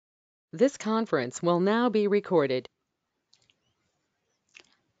This conference will now be recorded.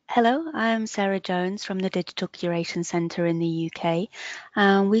 Hello, I'm Sarah Jones from the Digital Curation Centre in the UK.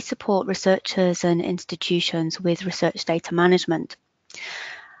 We support researchers and institutions with research data management.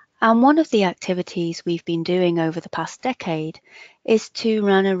 And one of the activities we've been doing over the past decade is to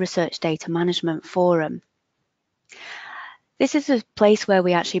run a research data management forum. This is a place where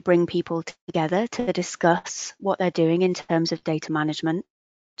we actually bring people together to discuss what they're doing in terms of data management.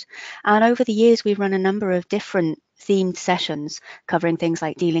 And over the years, we've run a number of different themed sessions covering things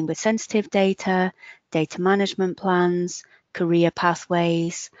like dealing with sensitive data, data management plans, career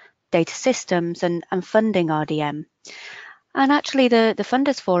pathways, data systems, and funding RDM. And actually, the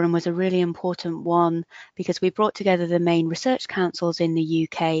Funders Forum was a really important one because we brought together the main research councils in the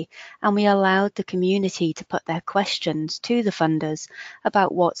UK and we allowed the community to put their questions to the funders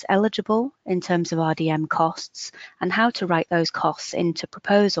about what's eligible in terms of RDM costs and how to write those costs into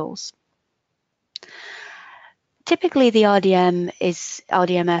proposals. Typically, the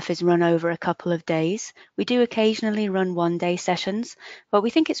RDMF is run over a couple of days. We do occasionally run one-day sessions, but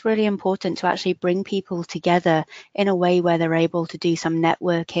we think it's really important to actually bring people together in a way where they're able to do some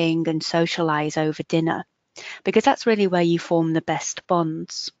networking and socialize over dinner, because that's really where you form the best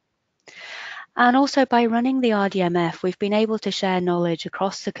bonds. And also by running the RDMF, we've been able to share knowledge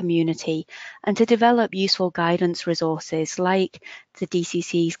across the community and to develop useful guidance resources like the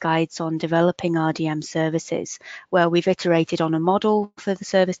DCC's guides on developing RDM services, where we've iterated on a model for the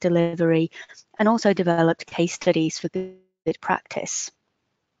service delivery and also developed case studies for good practice.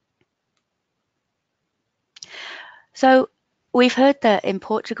 So we've heard that in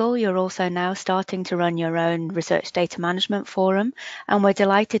Portugal, you're also now starting to run your own research data management forum, and we're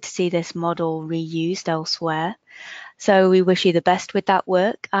delighted to see this model reused elsewhere. So we wish you the best with that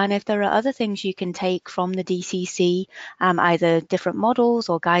work. And if there are other things you can take from the DCC, either different models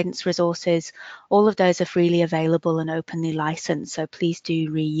or guidance resources, all of those are freely available and openly licensed, so please do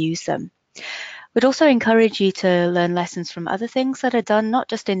reuse them. We'd also encourage you to learn lessons from other things that are done, not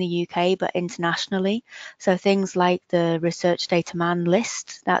just in the UK, but internationally. So things like the Research Data Man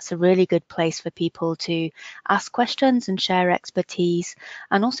list, that's a really good place for people to ask questions and share expertise,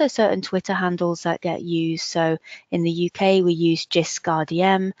 and also certain Twitter handles that get used. So in the UK, we use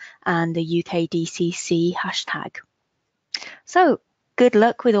JISC-RDM and the UKDCC hashtag. So good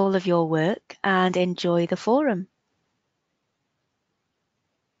luck with all of your work and enjoy the forum.